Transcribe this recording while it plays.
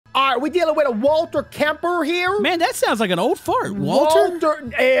All right, we're dealing with a Walter Kemper here. Man, that sounds like an old fart.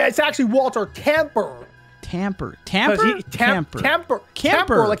 Walter? It's actually Walter Temper. Temper.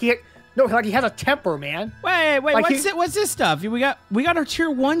 Like he has a temper, man. Wait. Like what's this stuff? We got our tier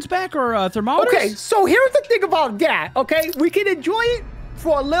 1s back or thermometers? Okay, so here's the thing about that. Okay, we can enjoy it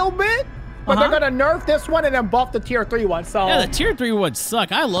for a little bit, but they're gonna nerf this one and then buff the tier 3 one. So yeah, the tier 3 ones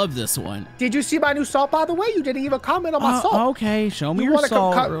suck. I love this one. Did you see my new salt, by the way? You didn't even comment on my salt. Okay, show me your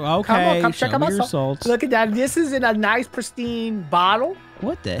salt. Come check out my salt. Look at that. This is in a nice, pristine bottle.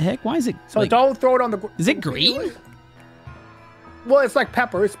 What the heck? Why is it? So don't throw it on the ground. Is it green? Well, it's like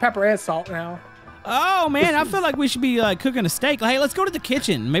pepper. It's pepper and salt now. Oh man, I feel like we should be cooking a steak. Hey, let's go to the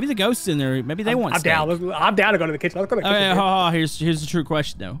kitchen. Maybe the ghost's in there. Maybe they want steak. I'm down to go to the kitchen. Let's go to the kitchen. Here's the true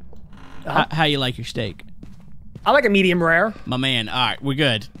question though. How you like your steak? I like a medium rare. My man. All right, we're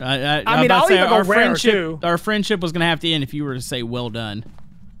good. I'll even go rare too. Our friendship was gonna have to end if you were to say well done.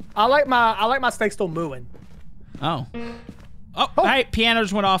 I like my steak still mooing. Oh. Hey, piano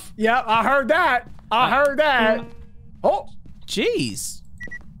just went off. Yeah, I heard that. Oh. Jeez.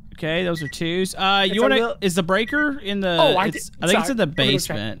 Okay, those are 2s. You wanna? Is the breaker in the? I think it's in the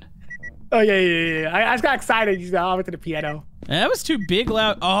basement. Oh yeah. I just got excited. I went to the piano. That was too big,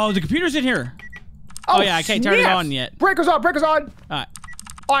 loud. Oh, the computer's in here. Oh yeah, I can't turn it on yet. Breaker's on. All right.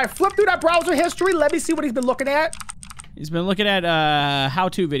 All right, flip through that browser history. Let me see what he's been looking at. He's been looking at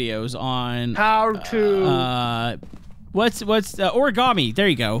how-to videos on how to. What's origami? There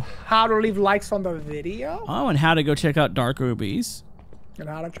you go. How to leave likes on the video. Oh, and how to go check out Dark Rubies. And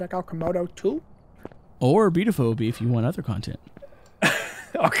how to check out Komodo 2. Or Beautiphobia if you want other content.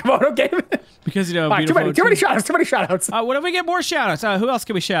 Oh, Komodo game. Because you know, right, too many shout-outs. What if we get more shout-outs? Who else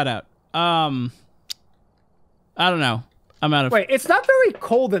can we shout out? I don't know. I'm out of. Wait, it's not very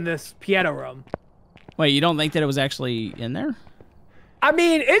cold in this piano room. Wait, you don't think that it was actually in there? I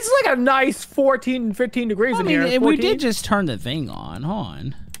mean, it's like a nice 14, 15 degrees in here. We did just turn the thing on. Hold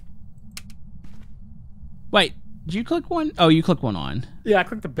on. Wait, did you click one? Oh, you clicked one on. Yeah, I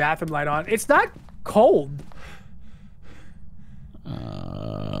clicked the bathroom light on. It's not cold.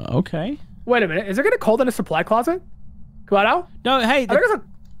 Okay. Wait a minute. Is it getting cold in the supply closet? Come on out. No, hey.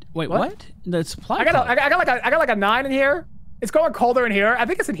 Wait, what? The supply I got like a 9 in here. It's going colder in here. I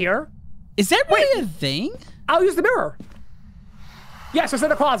think it's in here. Is that really a thing? I'll use the mirror. Yes, it's in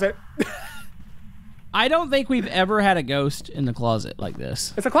the closet. I don't think we've ever had a ghost in the closet like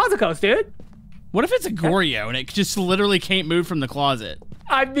this. It's a closet ghost, dude. What if it's a Goryo and it just literally can't move from the closet?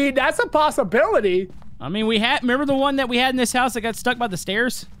 I mean, that's a possibility. I mean, remember the one that we had in this house that got stuck by the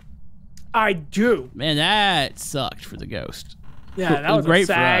stairs? I do. Man, that sucked for the ghost. Yeah, that was great a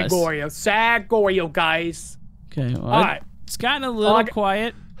sad Goryo. Sad Goryo, guys. Okay, well, all right. It's gotten a little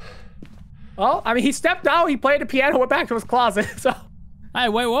quiet. Well, I mean, he stepped out, he played the piano, went back to his closet, so. Hey,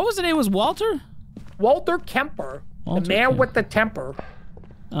 wait, what was the name? Was Walter? Walter Kemper. The man with the temper.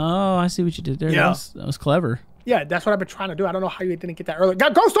 Oh, I see what you did there. Yeah. That was clever. Yeah, that's what I've been trying to do. I don't know how you didn't get that earlier.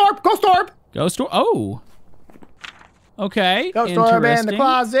 Ghost orb! Ghost orb! Ghost orb? Oh. Okay. Ghost orb in the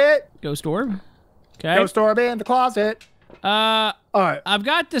closet. Ghost orb. Okay. Ghost orb in the closet. All right. I've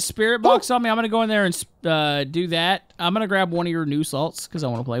got the spirit box on me. I'm going to go in there and do that. I'm going to grab one of your new salts because I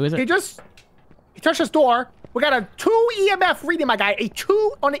want to play with it. He touched his door. We got a 2 EMF reading, my guy. A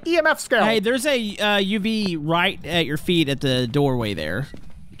 2 on the EMF scale. Hey, there's a UV right at your feet at the doorway there.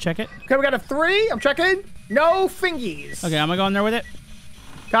 Check it. Okay, we got a 3. I'm checking. No fingies. Okay, I'm going to go in there with it.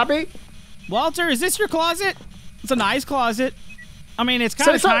 Copy. Walter, is this your closet? It's a nice closet. I mean, it's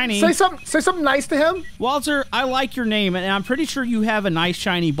kind of tiny. Say something nice to him. Walter, I like your name, and I'm pretty sure you have a nice,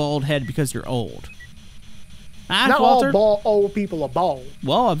 shiny, bald head because you're old. Not Walter? all old people are bald.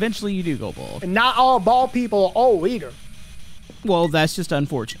 Well, eventually you do go bald. And not all bald people are old either. Well, that's just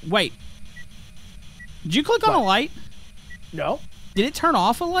unfortunate. Wait. Did you click on a light? No. Did it turn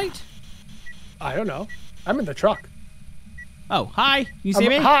off a light? I don't know. I'm in the truck. Oh, hi. You see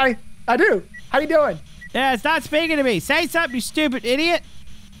me? Hi. I do. How you doing? Yeah, it's not speaking to me. Say something, you stupid idiot.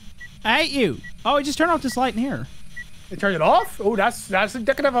 I hate you. Oh, it just turned off this light in here. It turned it off? Oh, that's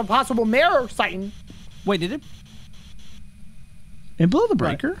indicative of a possible mirror sighting. Wait, did it? It blew the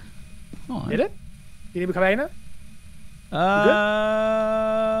breaker? Right. Did it? Did it become Anna?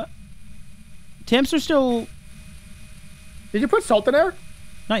 Temps are still... Did you put salt in there?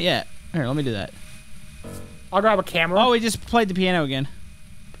 Not yet. Here, let me do that. I'll grab a camera. Oh, we just played the piano again.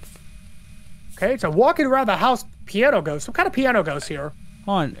 Okay, it's a walking around the house piano ghost. What kind of piano ghost here?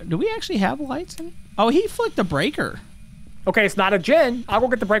 Hold on. Do we actually have lights in it? Oh, he flicked the breaker. Okay, it's not a gin. I'll go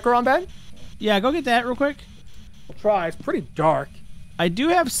get the breaker on then. Yeah, go get that real quick. I'll try. It's pretty dark. I do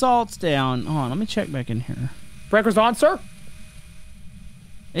have salts down. Hold on, let me check back in here. Breaker's on, sir?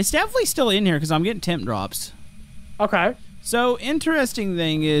 It's definitely still in here because I'm getting temp drops. Okay. So, interesting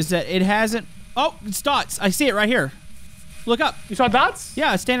thing is that it hasn't... Oh, it's dots. I see it right here. Look up. You saw dots?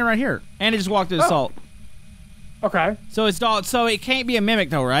 Yeah, it's standing right here. And it just walked through the salt. Okay. So it's dots. So it can't be a mimic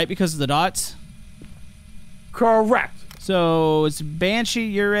though, right? Because of the dots? Correct. So it's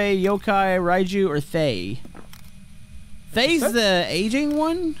Banshee, Yurei, Yokai, Raiju, or Thay. Thay's the aging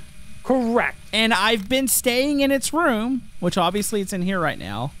one? Correct. And I've been staying in its room, which obviously it's in here right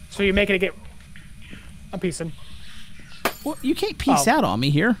now. So you're making it get... I'm piecing. Well, you can't piece out on me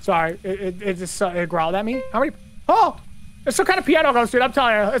here. Sorry, it just it growled at me. How many... Oh! It's some kind of piano ghost, dude. I'm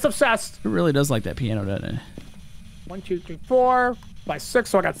telling you. It's obsessed. It really does like that piano, doesn't it? 1, 2, 3, 4, by 6.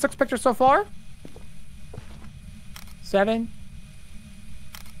 So I got 6 pictures so far. 7,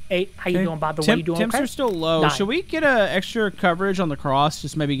 8. How you doing, Bob? What are you doing? Temps are still low. 9. Should we get extra coverage on the cross?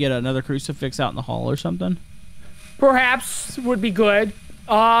 Just maybe get another crucifix out in the hall or something? Perhaps would be good.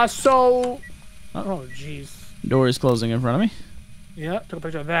 Oh, jeez. Door is closing in front of me. Yeah, took a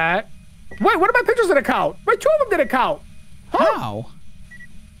picture of that. Wait, what of my pictures didn't count? Wait, 2 of them didn't count. Huh? How?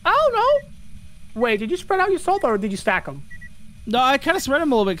 I don't know. Wait, did you spread out your salt or did you stack them? No, I kind of spread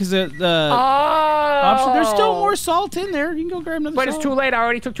them a little bit because the option. There's still more salt in there. You can go grab another But salt. it's too late. I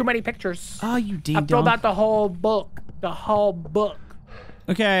already took too many pictures. Oh, you ding I filled out the whole book. The whole book.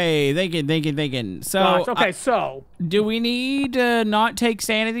 Okay, thinking. So, Gosh, okay, so. Do we need to not take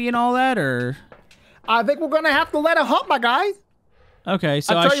sanity and all that, or? I think we're going to have to let it hump, my guy. Okay,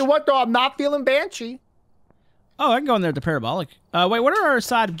 so I'll tell you what, though. I'm not feeling Banshee. Oh, I can go in there with the parabolic. Wait, what are our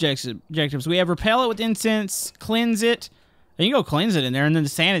side objectives? We have repel it with incense, cleanse it. You can go cleanse it in there, and then the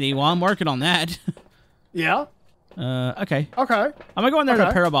sanity. Well, I'm working on that. Yeah. Okay. Okay. I'm gonna go in there with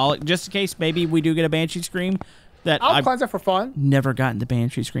the parabolic, just in case maybe we do get a Banshee scream. I'll cleanse it for fun. Never gotten the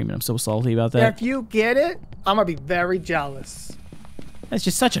Banshee scream, and I'm so salty about that. If you get it, I'm gonna be very jealous. That's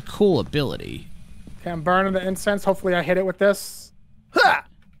just such a cool ability. Okay, I'm burning the incense. Hopefully I hit it with this. Ha!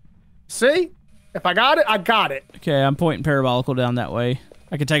 See? If I got it, I got it. Okay, I'm pointing parabolical down that way.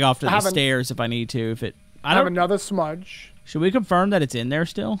 I can take off to the stairs if I need to. I have another smudge. Should we confirm that it's in there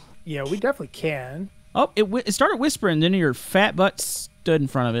still? Yeah, we definitely can. Oh, it started whispering, then your fat butt stood in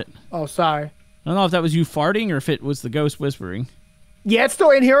front of it. Oh, sorry. I don't know if that was you farting or if it was the ghost whispering. Yeah, it's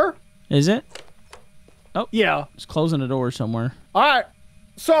still in here. Is it? Oh. Yeah. It's closing the door somewhere. All right.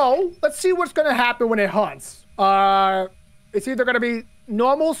 So, let's see what's going to happen when it hunts. It's either going to be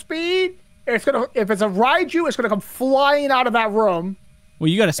normal speed. If it's a Raiju, it's going to come flying out of that room. Well,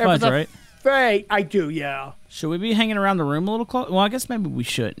 you got a smudge, right? Faye, I do, yeah. Should we be hanging around the room a little close? Well, I guess maybe we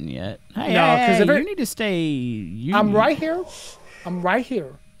shouldn't yet. Hey, no, because you need to stay. I'm right here. I'm right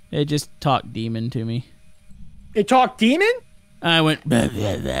here. It just talked demon to me. It talked demon? I went. Blah,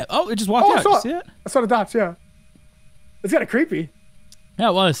 blah, blah. Oh, it just walked out. You see it? I saw the dots. Yeah. It's kind of creepy. Yeah,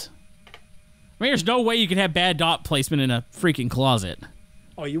 it was. I mean, there's no way you could have bad dot placement in a freaking closet.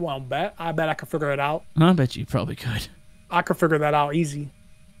 Oh, you want to bet? I bet I could figure it out. I bet you probably could. I could figure that out easy.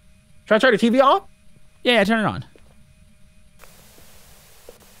 Should I turn the TV on? Yeah, turn it on.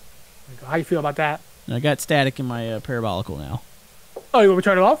 How you feel about that? I got static in my parabolical now. Oh, you want me to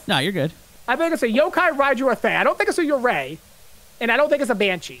turn it off? No, you're good. I think it's a Yokai, Raiju, or Thay. I don't think it's a Yurei. And I don't think it's a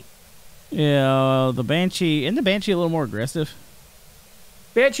Banshee. Yeah, the Banshee. Isn't the Banshee a little more aggressive?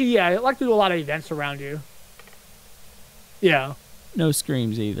 Banshee, yeah. I like to do a lot of events around you. Yeah. No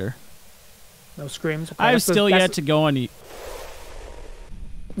screams either. No screams. Okay, I've still yet to go on the...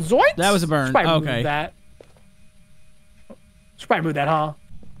 Zoinks? That was a burn. Okay. Move that. Should probably move that, huh?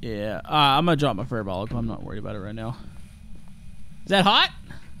 Yeah. I'm going to drop my parabolic. I'm not worried about it right now. Is that hot?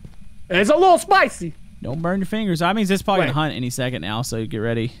 It's a little spicy. Don't burn your fingers. That means it's probably going to hunt any second now, so get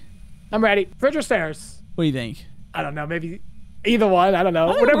ready. I'm ready. Fridge or stairs? What do you think? I don't know. Maybe either one. I don't know.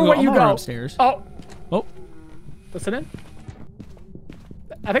 Whatever way you go. Upstairs. Oh. Oh. Listen in.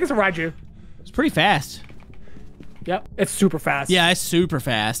 I think it's a Raiju. It's pretty fast. Yep. It's super fast. Yeah, it's super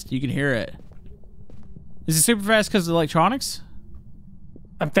fast. You can hear it. Is it super fast because of the electronics?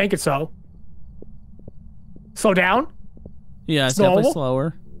 I'm thinking so. Slow down? Yeah, it's definitely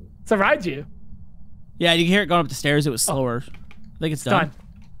slower. It's a Raiju. Yeah, you can hear it going up the stairs. It was slower. I think it's done.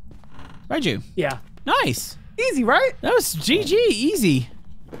 Raiju. Yeah. Nice. Easy, right? That was GG. Easy.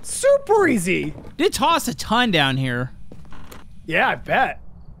 Super easy. Did toss a ton down here. Yeah, I bet.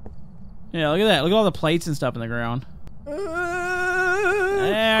 Yeah, look at that. Look at all the plates and stuff in the ground. There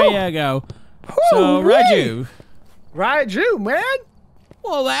you go. So, Raiju. Raiju, man.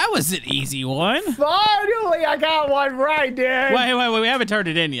 Well, that was an easy one. Finally, I got one right, dude. Wait. We haven't turned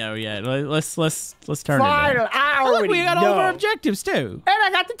it in yet. Let's turn it in. I look, already we got know. all of our objectives too. And I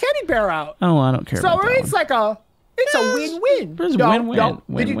got the teddy bear out. Oh, I don't care. So about that it's one. like a It's a win-win. It's a win-win. No.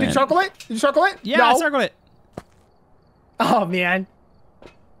 Did you circle it? Did you circle it? Yeah, no. I circled it. Oh, man.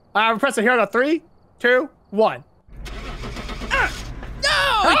 I'm pressing here on a 3, 2, 1.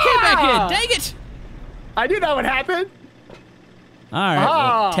 No, it came back in. Dang it. I knew that would happen. All right,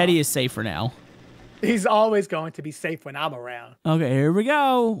 well, Teddy is safer now. He's always going to be safe when I'm around. Okay, here we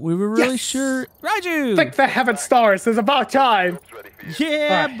go. We were really sure. Raju! Thank the heaven stars. It's about time.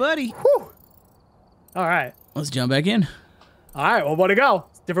 Yeah, right. buddy. Whew. All right. Let's jump back in. All right, well, where to go?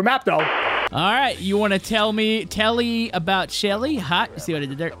 It's a different map, though. All right, you want to tell about Shelly? Hot? You see what I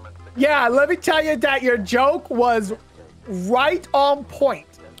did there? Yeah, let me tell you that your joke was right on point.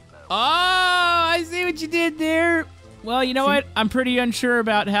 Oh, I see what you did there. Well, you know what? I'm pretty unsure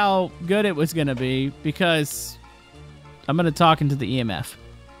about how good it was going to be because I'm going to talk into the EMF.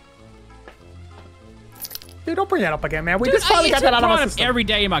 Dude, don't bring that up again, man. We just finally got that out of our system. Every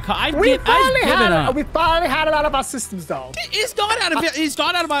day in my car. We finally had it out of our systems, though. It's not out of it. It's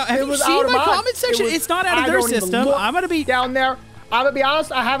not out of my. Have you seen my comment section? It's not out of their system. I'm gonna be down there. I'm gonna be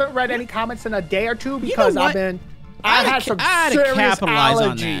honest. I haven't read any comments in a day or two because I had some serious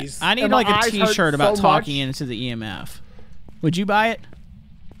allergies. I need like a T-shirt about talking into the EMF. Would you buy it?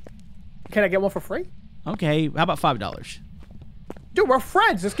 Can I get one for free? Okay. How about $5? Dude, we're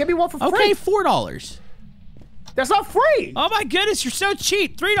friends. Just give me one for free. Okay, $4. That's not free. Oh my goodness, you're so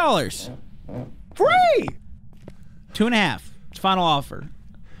cheap. $3. Free. 2.5. Final offer.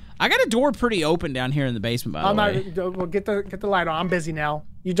 I got a door pretty open down here in the basement, by the way. Well, get the light on. I'm busy now.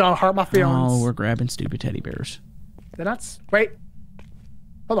 You don't hurt my feelings. Oh, we're grabbing stupid teddy bears. They're nuts. Wait.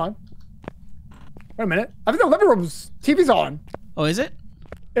 Hold on. Wait a minute. I think the living room's TV's on. Oh, is it?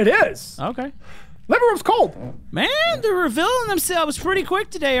 It is. Okay. Living room's cold. Man, they're revealing themselves pretty quick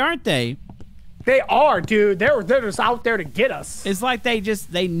today, aren't they? They are, dude. They're just out there to get us. It's like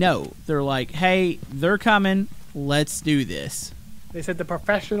they know. They're like, hey, they're coming. Let's do this. They said the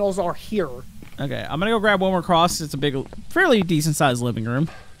professionals are here. Okay, I'm gonna go grab one more cross. It's a big, fairly decent-sized living room.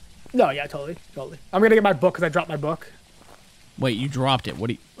 No, yeah, totally. I'm gonna get my book because I dropped my book. Wait, you dropped it? What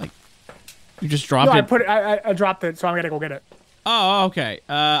do you like? You just dropped it? No, I dropped it, so I'm gonna go get it. Oh, okay.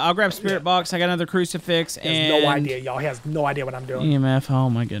 I'll grab Spirit Box. I got another crucifix. He has no idea, y'all. He has no idea what I'm doing. EMF. Oh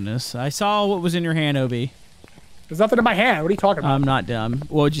my goodness. I saw what was in your hand, Obi. There's nothing in my hand. What are you talking about? I'm not dumb.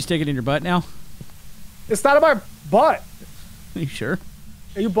 Well, would you stick it in your butt now? It's not in my butt. Are you sure?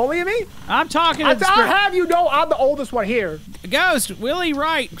 Are you bullying me? I'm talking to I'll have you know I'm the oldest one here. Ghost, Willie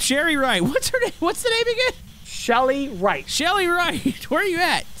Wright, Sherry Wright. What's her name? What's the name again? Shelly Wright. Shelly Wright. Where are you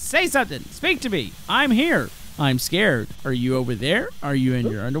at? Say something. Speak to me. I'm here. I'm scared. Are you over there? Are you in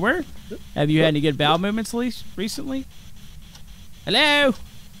your underwear? Have you had any good bowel movements recently? Hello?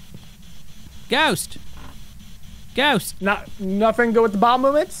 Ghost. Ghost. Nothing good with the bowel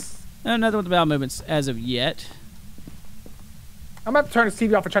movements? No, nothing with the bowel movements as of yet. I'm going to have to turn this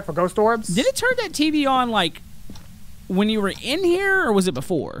TV off and check for ghost orbs. Did it turn that TV on, like, when you were in here, or was it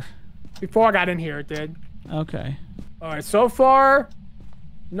before? Before I got in here, it did. Okay. All right, so far,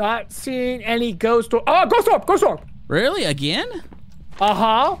 not seeing any ghost orb. Oh, ghost orb! Ghost orb! Really? Again?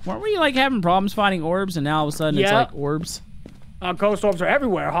 Uh-huh. Weren't we, like, having problems finding orbs, and now all of a sudden it's, like, orbs? Ghost orbs are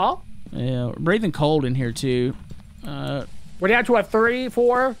everywhere, huh? Yeah, we're breathing cold in here, too. We're down to a 3,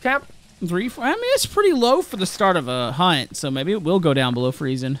 4 temp? 3, 4? I mean, it's pretty low for the start of a hunt, so maybe it will go down below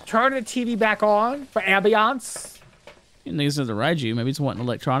freezing. Turn the TV back on for ambiance. You think this is the Raiju. Maybe it's wanting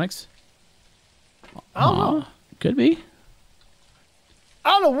electronics. I don't know. Could be. I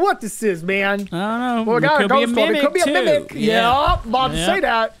don't know what this is, man. I don't know. Well, It could be a mimic, It could be a mimic. too. Yeah, I'm about to say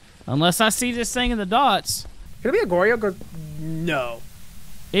that. Unless I see this thing in the dots. Could it be a Goryo? No.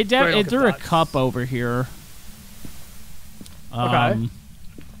 It threw a cup over here. Okay.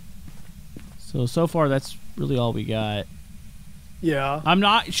 So far, that's really all we got. Yeah. I'm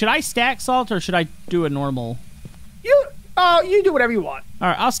not... Should I stack salt, or should I do a normal? You do whatever you want. All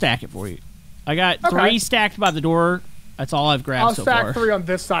right, I'll stack it for you. I got 3 stacked by the door. That's all I've grabbed so far. I'll stack 3 on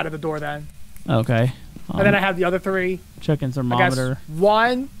this side of the door then. Okay. And then I have the other 3. Checking thermometer.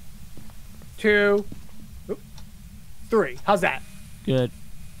 1, 2, 3. How's that? Good.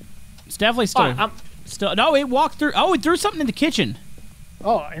 It's definitely still... Still, no, it walked through. Oh, it threw something in the kitchen.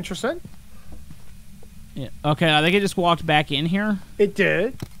 Oh, interesting. Yeah. Okay, I think it just walked back in here. It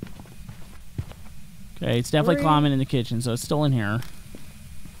did. Okay, it's definitely climbing in the kitchen, so it's still in here.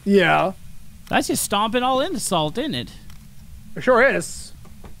 Yeah. That's just stomping all into salt, isn't it? It sure is.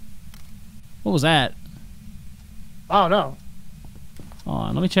 What was that? I don't know. Hold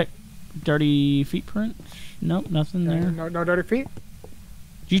on, let me check. Dirty feet print? Nope, nothing there. No dirty feet?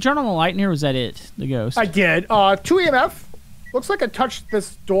 Did you turn on the light in here, or was that it? The ghost? I did. 2 EMF. Looks like I touched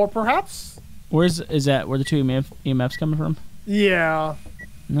this door, perhaps. Is that where the two EMFs coming from? Yeah.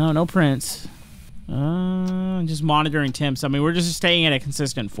 No prints. Just monitoring temps. I mean, we're just staying at a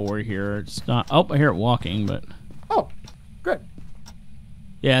consistent 4 here. It's not. Oh, I hear it walking, but. Oh, good.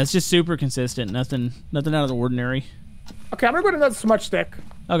 Yeah, it's just super consistent. Nothing out of the ordinary. Okay, I'm gonna go to another smudge stick.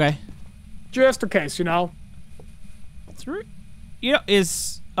 Okay. Just in case, you know. 3.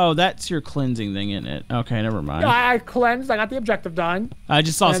 Oh, that's your cleansing thing, isn't it? Okay, never mind. Yeah, I cleansed. I got the objective done. I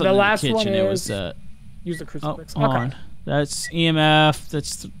just saw and something the last in the kitchen. one It was. Use the crucifix. Oh, on. That's EMF.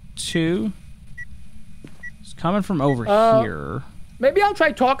 That's 2. It's coming from over here. Maybe I'll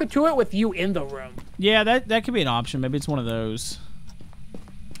try talking to it with you in the room. Yeah, that could be an option. Maybe it's one of those.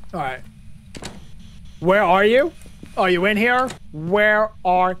 All right. Where are you? Are you in here? Where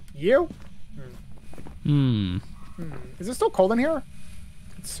are you? Is it still cold in here?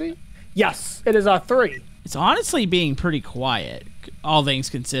 Let's see. Yes, it is 3. It's honestly being pretty quiet, all things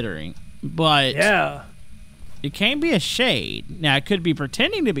considering. But yeah, it can be a shade. Now, it could be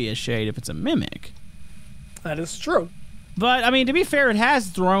pretending to be a shade if it's a mimic. that is true. But, I mean, to be fair, it has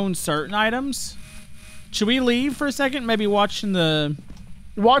thrown certain items. Should we leave for a second? Maybe watching the...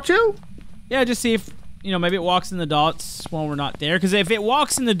 Want to? Yeah, just see if, maybe it walks in the dots when we're not there. Because if it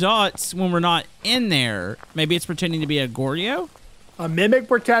walks in the dots when we're not in there, maybe it's pretending to be a Gordio? A mimic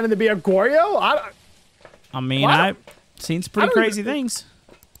pretending to be a Gordio? I mean, I've seen some pretty crazy things.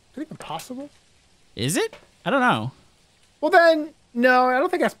 Is it even possible? Is it? I don't know. Well, then, no, I don't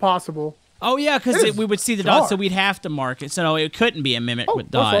think that's possible. Oh, yeah, because we would see the dots, so we'd have to mark it. So, no, it couldn't be a mimic with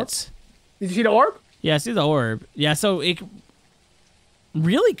dots. Did you see the orb? Yeah, I see the orb. Yeah, so it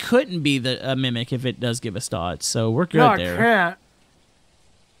really couldn't be a mimic if it does give us dots. So we're good there. No, it can't.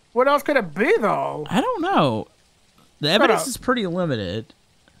 What else could it be, though? I don't know. The evidence is pretty limited.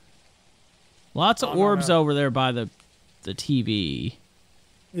 Lots of orbs over there by the TV.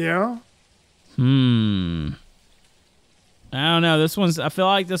 Yeah? I don't know. I feel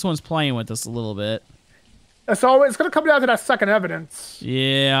like this one's playing with us a little bit. So it's going to come down to that second evidence.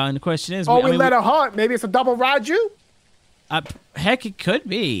 Yeah, and the question is... we let it hunt. Maybe it's a double Raju? Heck, it could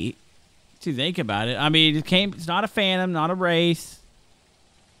be. To think about it. I mean, it's not a phantom, not a wraith.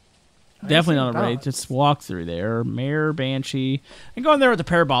 Definitely not a wraith. Just walk through there. Mare, Banshee. And go in there with the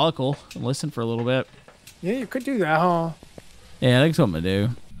parabolical and listen for a little bit. Yeah, you could do that, huh? Yeah, I think that's what I'm going to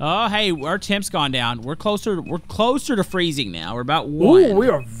do. Oh, hey, our temp's gone down. We're closer to freezing now. We're about 1. Ooh, we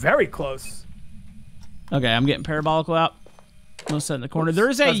are very close. Okay, I'm getting parabolical out. I'm set in the corner. There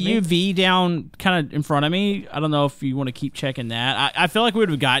is a UV down kind of in front of me. I don't know if you want to keep checking that. I feel like we would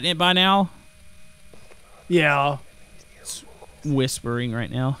have gotten it by now. Yeah. It's whispering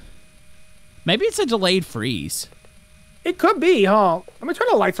right now. Maybe it's a delayed freeze. It could be, huh? Let me turn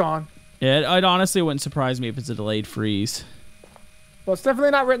the lights on. Yeah, it honestly wouldn't surprise me if it's a delayed freeze. Well, it's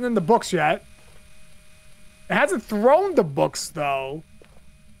definitely not written in the books yet. It hasn't thrown the books, though.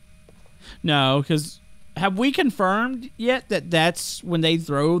 No, because have we confirmed yet that that's when they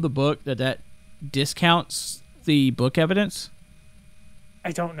throw the book that discounts the book evidence?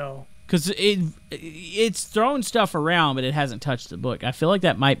 I don't know. Because it's thrown stuff around, but it hasn't touched the book. I feel like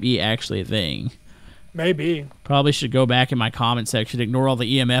that might be actually a thing. Maybe. Probably should go back in my comment section, ignore all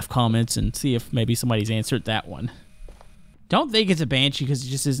the EMF comments, and see if maybe somebody's answered that one. Don't think it's a Banshee because it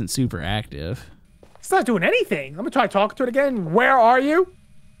just isn't super active. It's not doing anything. I'm going to try talking to it again. Where are you?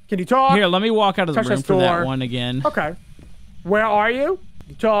 Can you talk? Here, let me walk out of the room for that one again. Okay. Where are you?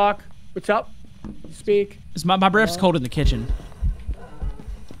 You talk. What's up? You speak. My breath's cold in the kitchen.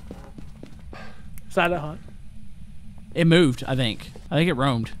 Side of the hunt. It moved, I think. I think it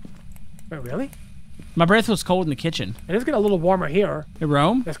roamed. Wait, really? My breath was cold in the kitchen. It is getting a little warmer here. It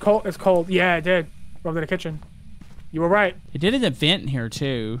roamed? It's cold. It's cold. Yeah, it did. Roamed in the kitchen. You were right. It did an event in here,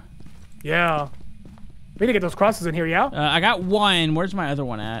 too. Yeah. We need to get those crosses in here, yeah? I got one. Where's my other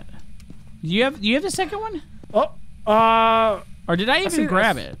one at? Do you have the second one? Oh, or did I even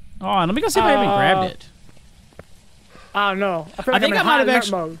grab it? Oh, let me go see if I even grabbed it. I don't know. I think I might have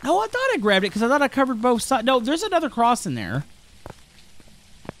actually... Oh, I thought I grabbed it because I thought I covered both sides. No, there's another cross in there.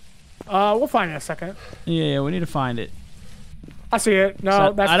 We'll find it in a second. Yeah, we need to find it. I see it. No,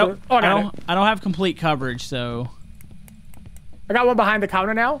 so that's I don't have complete coverage, so... I got one behind the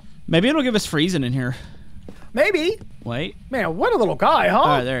counter now. Maybe it'll give us freezing in here. Maybe. Wait. Man, what a little guy, huh? All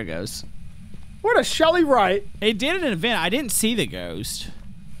right, there it goes. What a Shelly Wright. It did an event. I didn't see the ghost.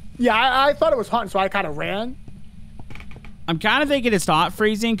 Yeah, I thought it was hunting, so I kind of ran. I'm kind of thinking it's not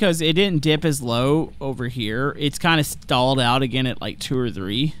freezing because it didn't dip as low over here. It's kind of stalled out again at like 2 or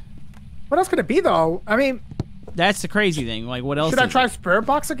 3. What else could it be, though? I mean... That's the crazy thing. Like, what else should I try Spirit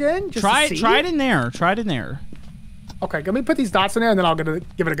Box again? Just try it in there. Try it in there. Okay, let me put these dots in there, and then I'll give it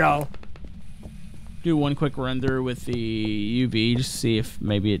a go. do one quick run through with the UV just to see if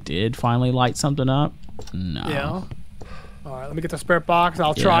maybe it did finally light something up. No. Yeah. All right, let me get the spirit box.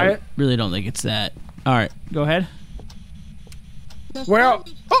 I'll try it. Really don't think it's that. All right, go ahead. Well,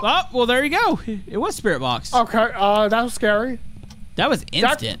 Oh, well, there you go. It was spirit box. okay. That was scary. That was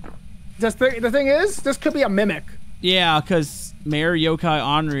instant. The thing is, this could be a mimic. Yeah, because Mayor Yokai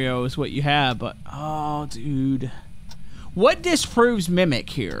Onryo is what you have, but oh, dude. What disproves mimic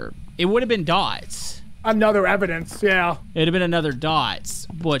here? It would have been dots. Another evidence, yeah. It'd have been another dots,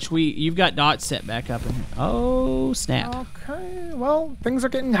 which you've got dots set back up in here. Oh, snap. Okay, well, things are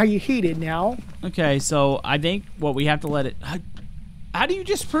getting heated now. Okay, so I think what we have to let it... How do you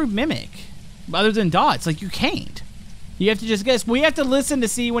disprove mimic? Other than dots, like you can't. You have to just guess. We have to listen to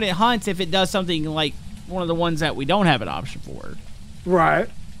see when it hunts if it does something like one of the ones that we don't have an option for. Right.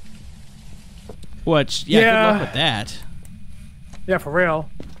 Which, yeah, good luck with that. Yeah, for real.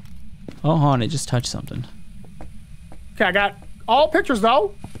 Oh, hold on, it just touched something. Okay, I got all pictures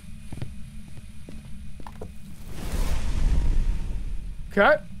though.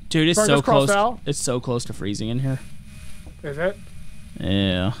 Okay. Dude, it's Burn so this cross close. out. It's so close to freezing in here. Is it?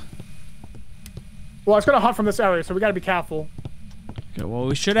 Yeah. Well, it's gonna hunt from this area, so we gotta be careful. Okay, well,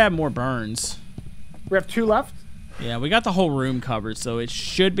 we should have more burns. We have 2 left. Yeah, we got the whole room covered, so it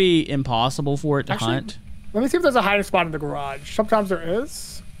should be impossible for it to hunt. Let me see if there's a hiding spot in the garage. Sometimes there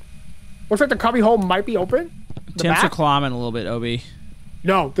is. Looks like the cubby hole might be open. Temps are climbing a little bit, Obi.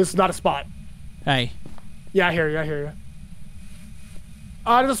 No, this is not a spot. Hey. Yeah, I hear you. I hear you.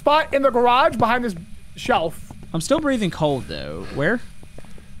 There's a spot in the garage behind this shelf. I'm still breathing cold, though. Where?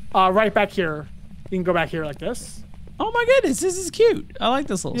 Right back here. You can go back here like this. Oh my goodness, this is cute. I like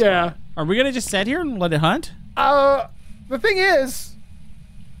this little spot. Are we gonna just sit here and let it hunt? The thing is...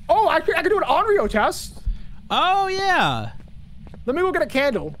 Oh, I could do an Onryo test. Oh, yeah. Let me go get a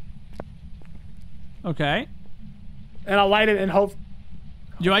candle. Okay. And I'll light it and hope...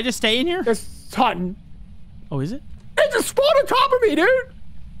 Do I just stay in here? It's hunting. Oh, is it? It just spawned on top of me, dude!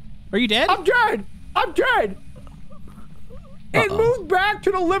 Are you dead? I'm dead! I'm dead! It moved back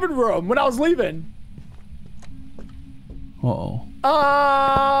to the living room when I was leaving. Uh-oh.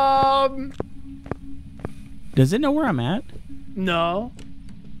 Um... Does it know where I'm at? No.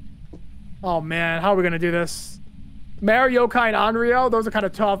 Oh, man. How are we going to do this? Mayor, Yokai, and Onryo, those are kind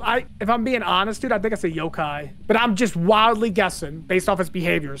of tough. If I'm being honest, dude, I think it's a Yokai. But I'm just wildly guessing based off its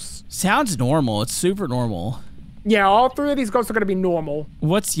behaviors. Sounds normal. It's super normal. Yeah, all 3 of these ghosts are going to be normal.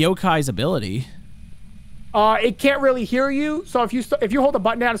 What's Yokai's ability? It can't really hear you. So if you hold the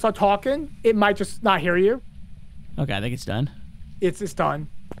button down and start talking, it might just not hear you. Okay, I think it's done. It's done.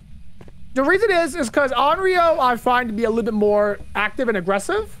 The reason is because Onryo I find to be a little bit more active and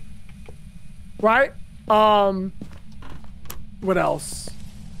aggressive. Right? What else?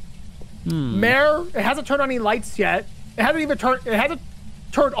 Mare, it hasn't turned on any lights yet. It hasn't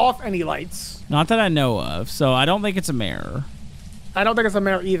turned off any lights. Not that I know of, so I don't think it's a mare. I don't think it's a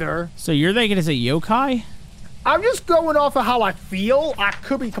mare either. So you're thinking it's a yokai? I'm just going off of how I feel. I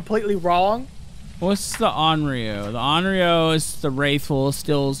could be completely wrong. What's the Onryo? The Onryo is the Wraithful,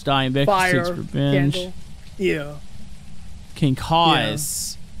 Stills, Dying Victor, Fire, seeks revenge. candle. Yeah. Can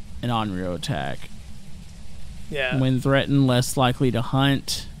cause an Onryo attack. Yeah. When threatened, less likely to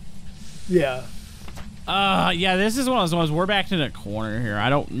hunt. Yeah. Yeah, this is one of those ones. We're back to the corner here.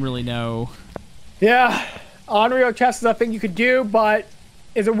 I don't really know. Yeah. Onryo chest is a thing you could do, but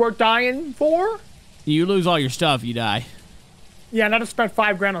is it worth dying for? You lose all your stuff, you die. Yeah, and I just spent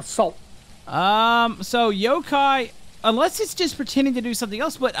 $5 on salt. So yokai, unless it's just pretending to do something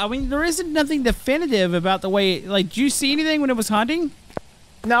else, but I mean, there isn't nothing definitive about the way, like, did you see anything when it was hunting?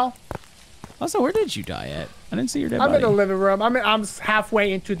 No. Also, where did you die at? I didn't see your dead I'm body. in the living room. I'm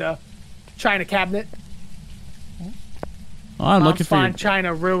halfway into the china cabinet. Oh, I'm looking for your...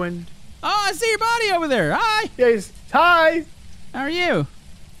 China ruined. Oh, I see your body over there. Hi. Yes. Hi. How are you?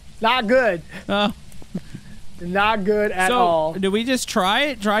 Not good. Oh. Not good at all. So, do we just try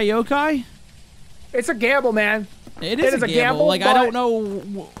it? Try yokai? It's a gamble, man. It is a gamble. Like, I don't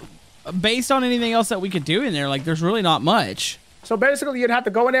know, based on anything else that we could do in there, like, there's really not much. So basically, you'd have to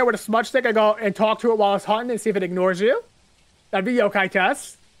go in there with a smudge stick and go and talk to it while it's hunting and see if it ignores you. That'd be yokai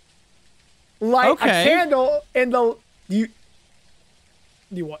test. Light a candle in the... You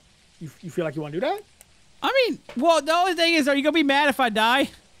what? You feel like you want to do that? I mean, well, the only thing is, are you going to be mad if I die?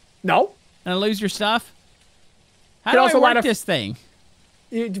 No. And I lose your stuff? How do I work this thing?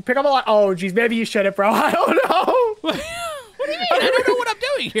 You pick up a lot. Oh, geez, maybe you should have, bro. I don't know. What do you mean? I don't know what I'm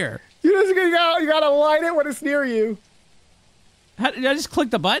doing here. You gotta light it when it's near you. Did I just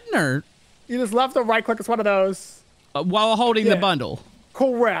click the button, or? You just left or right click. It's one of those. While holding the bundle.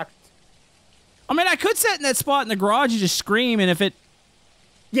 Correct. I mean, I could sit in that spot in the garage and just scream, and if it...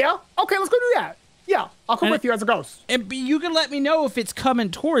 Yeah? Okay, let's go do that. Yeah, I'll come with you as a ghost. And you can let me know if it's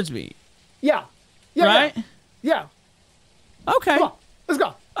coming towards me. Yeah. Yeah. Right? Yeah. Okay. Come on, let's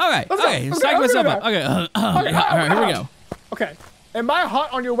go. Okay. Let's go. Okay. Let's Psych go. myself Okay. up. Okay. Okay, All right, here we go. Okay. And my hut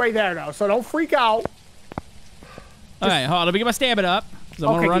on your way there, though, so don't freak out. Okay, hold on. Let me get my stamina up. I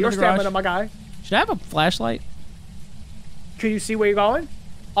Okay, run your to the garage. stamina, my guy. Should I have a flashlight? Can you see where you're going?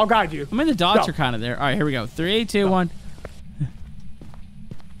 I'll guide you. I mean, the dots Go. are kind of there. All right, here we go. 3, 2, 1.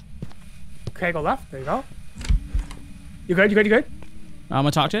 Okay, go left. There you go. You good? You good? You good? I'm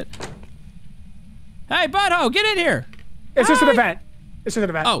gonna talk to it. Hey, butthole, get in here. It's just an event. It's just an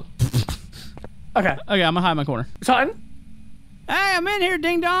event. Oh. Okay. Okay, I'm gonna hide in my corner. Son, Hey, I'm in here,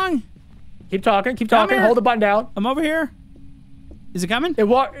 ding dong. keep talking. Keep talking. here. Hold the button down. I'm over here. Is it coming? It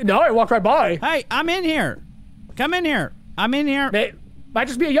walked. No, it walked right by. Hey, I'm in here. Come in here. I'm in here. It might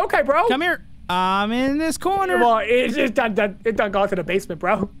just be a yokai, bro. Come here. I'm in this corner. Well, it done gone to the basement,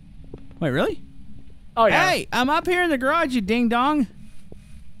 bro. Wait, really? Oh yeah. Hey, I'm up here in the garage, you ding dong.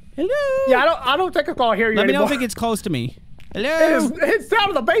 Hello. Yeah, I don't think I'll hear you Let me know anymore. if it gets close to me. Hello. It's down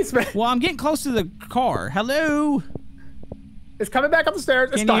in the basement. Well, I'm getting close to the car. Hello. It's coming back up the stairs.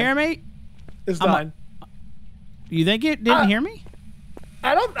 It's Can done. you hear me? It's I'm done. You think it didn't hear me?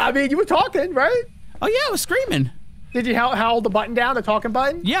 I mean, you were talking, right? Oh yeah, I was screaming. Did you hold the button down, the talking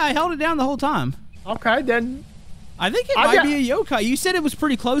button? Yeah, I held it down the whole time. Okay, then I think it might be a yokai. You said it was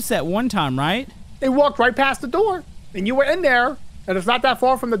pretty close that one time, right? it walked right past the door, and you were in there, and it's not that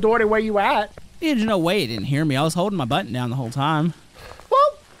far from the door to where you were at. There's no way it didn't hear me. I was holding my button down the whole time.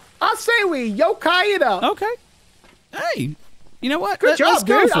 Well, I say we yokai it up. Okay. Hey, you know what? Good job, Let's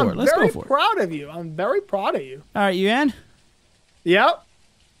go dude. for I'm it. Let's very go for it. proud of you. I'm very proud of you. All right, you in? Yep.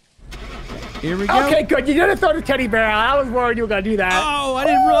 Here we go. Okay, good. You didn't throw the teddy bear out. I was worried you were gonna do that. Oh, I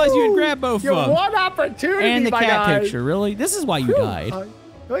didn't realize you had grabbed both Your of them. one opportunity, And the my cat guy. picture, really? This is why you died.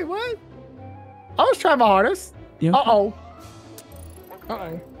 Wait, what? I was trying my hardest. You okay? Uh-oh.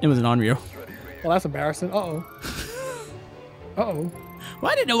 Uh-oh. It was an unreal. Well, that's embarrassing. Uh-oh. Uh-oh.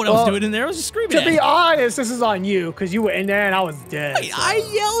 Well, I didn't know what I was doing in there. I was just screaming To at be it. honest, this is on you, because you were in there and I was dead. Wait, I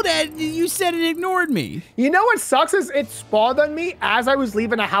yelled at you. You said it ignored me. You know what sucks is it spawned on me as I was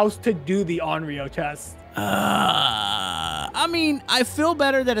leaving the house to do the Onryo test. I mean, I feel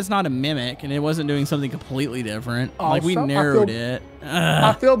better that it's not a mimic and it wasn't doing something completely different. Like, we Also, narrowed it.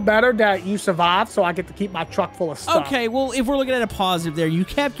 I feel better that you survived, so I get to keep my truck full of stuff. Okay, well, if we're looking at a positive there, you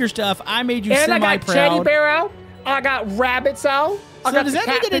kept your stuff. I made you And I got semi-proud. teddy bear out. I got rabbits out. I So got does the that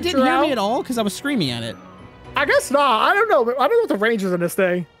mean cat that it picture didn't hear out. me at all? Because I was screaming at it. I guess not. I don't know. I don't know what the range is in this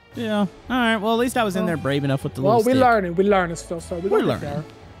thing. Yeah. All right. Well, at least I was in there brave enough with the Well, little we're stick. learning. We're learning still, so we're learning. there.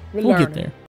 We'll learning. get there.